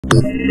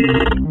Well,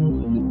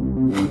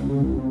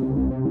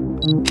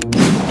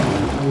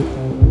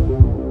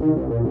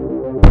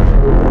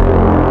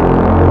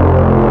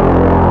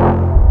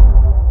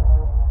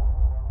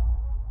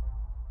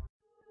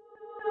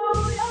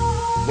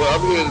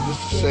 I'm here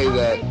just to say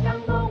that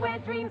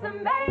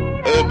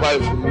everybody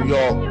from New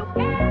York,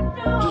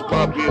 just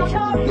by being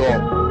from New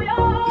York,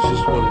 it's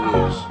just what it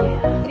is.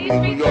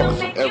 And New York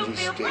is in every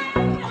state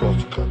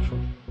across the country.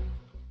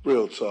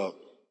 Real talk.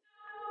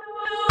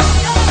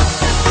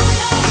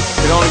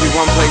 Could only be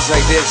one place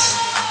like this.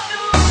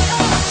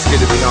 It's good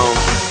to be home.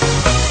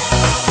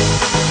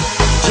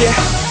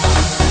 Yeah.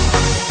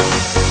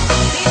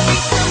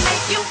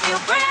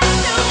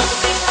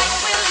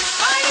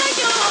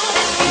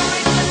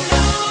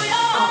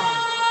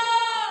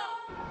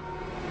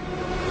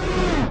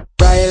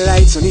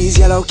 On these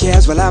yellow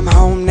cabs, well I'm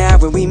home now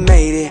and we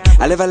made it.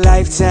 I live a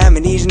lifetime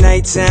in each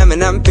nighttime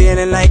and I'm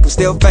feeling like I'm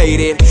still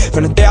faded.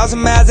 From the 1,000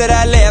 miles that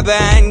I left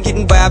behind,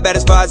 getting by about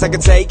as far as I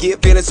can take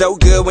it. Feeling so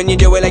good when you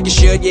do it like you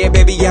should, yeah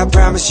baby I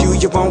promise you,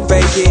 you won't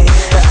fake it.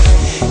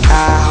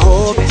 I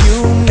hope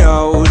you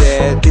know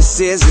that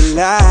this is a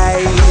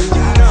life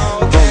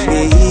for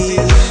me.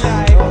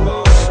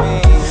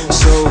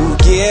 So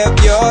give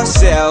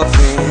yourself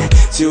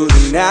into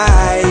the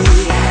night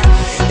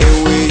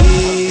and we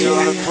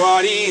gonna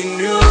party in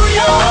New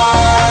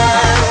York.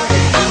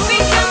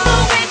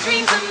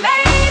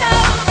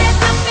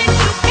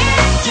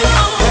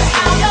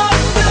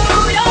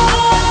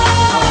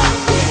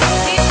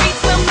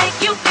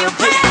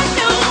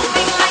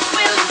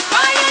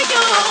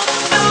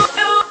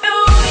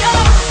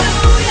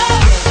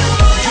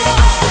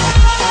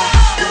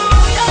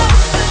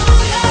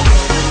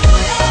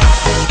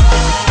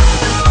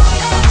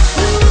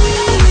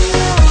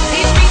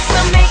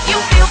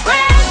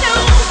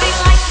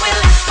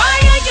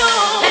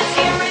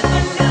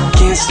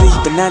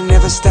 And I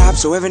never stop,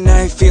 so every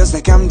night feels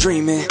like I'm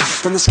dreaming.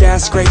 From the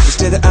skyscrapers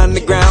to the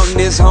underground,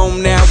 this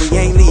home now, we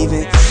ain't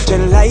leaving.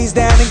 Turn the lights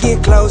down and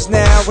get close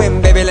now,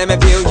 and baby let me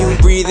feel you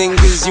breathing.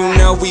 Cause you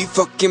know we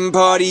fucking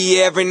party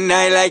every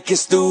night like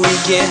it's the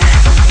weekend.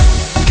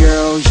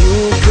 Girl,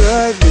 you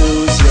could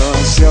lose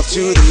yourself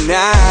to the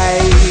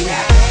night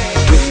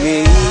with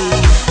me,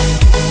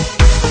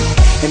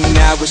 and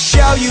I will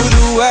show you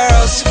the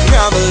world, so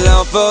come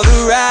along for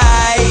the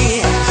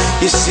ride.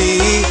 You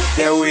see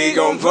that we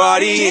gon'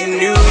 party in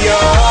New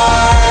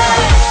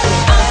York.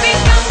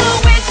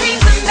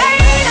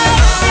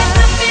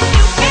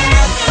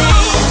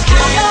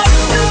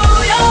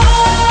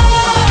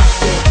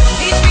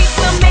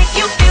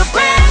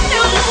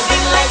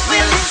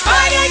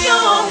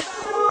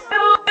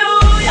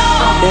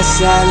 There's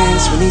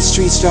silence when these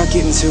streets start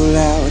getting too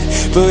loud.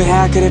 But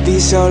how could it be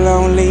so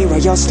lonely while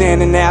you're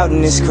standing out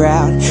in this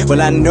crowd?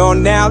 Well I know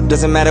now,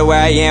 doesn't matter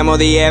where I am or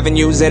the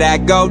avenues that I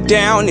go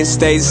down, it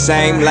stays the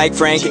same like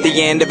Frank at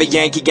the end of a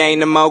Yankee game,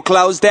 the mo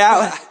closed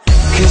out.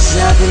 Cause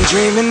I've been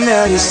dreaming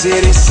of this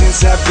city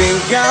since I've been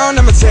gone.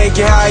 I'ma take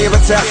you higher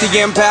atop the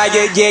empire,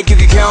 yeah, you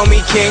can call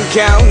me King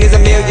Kong. There's a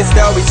million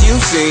stories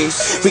you've seen,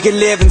 we can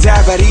live and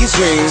die by these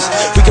dreams.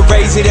 We can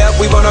raise it up,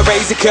 we wanna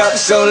raise the cup,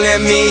 so let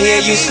me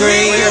hear you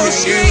scream.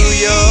 New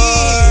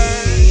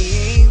York,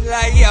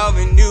 like y'all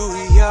in New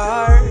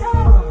York,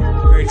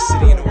 greatest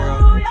city in the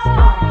world.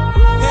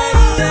 Hey,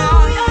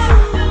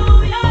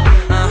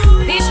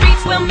 these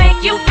streets will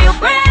make you feel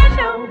brand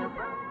new.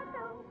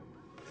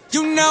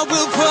 you know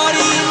we'll party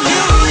in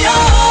New York.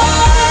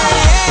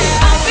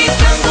 I'll be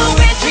jungle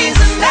where dreams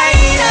are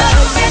made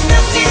of. There's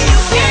nothing you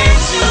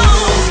can't do.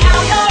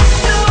 Now you're in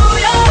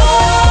New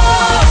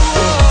York.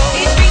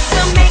 These streets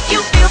will make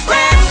you feel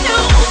brand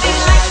new. These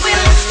lights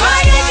will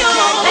inspire you.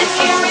 Let's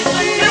hear it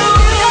for New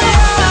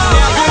York.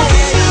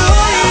 Baby,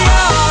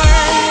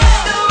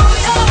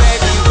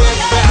 we're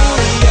about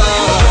New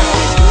York.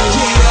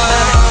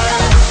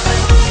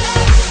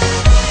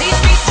 These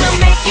streets will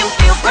make you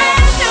feel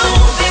brand new.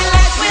 These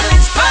lights will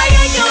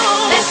inspire you.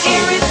 Let's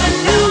hear it for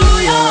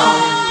New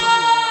York.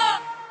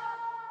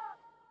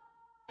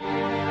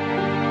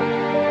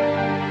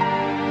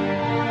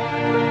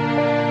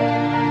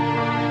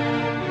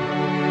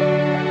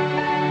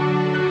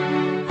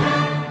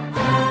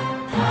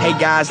 Hey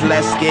guys,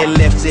 let's get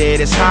lifted.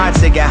 It's hard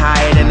to get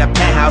higher than a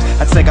penthouse.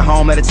 I take her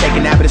home, let her take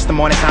a nap, but it's the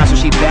morning time, so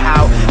she bit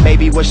out.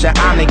 Baby, what's your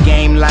on the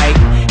game like?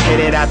 Hit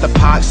it out the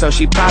park, so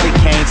she probably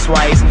came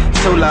twice.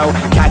 Too low,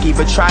 cocky,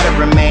 but try to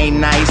remain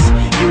nice.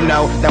 You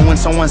know that when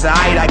someone's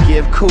alright, I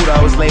give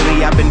kudos.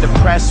 Lately, I've been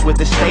depressed with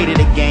the state of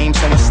the game,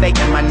 so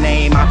mistaking my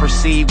name, I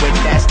proceed with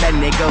that's that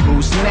nigga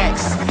who's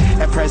next.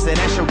 That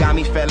presidential got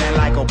me feeling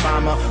like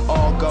Obama.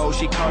 All gold,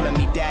 she calling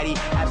me daddy,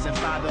 absent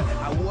father.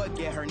 I would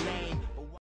get her name.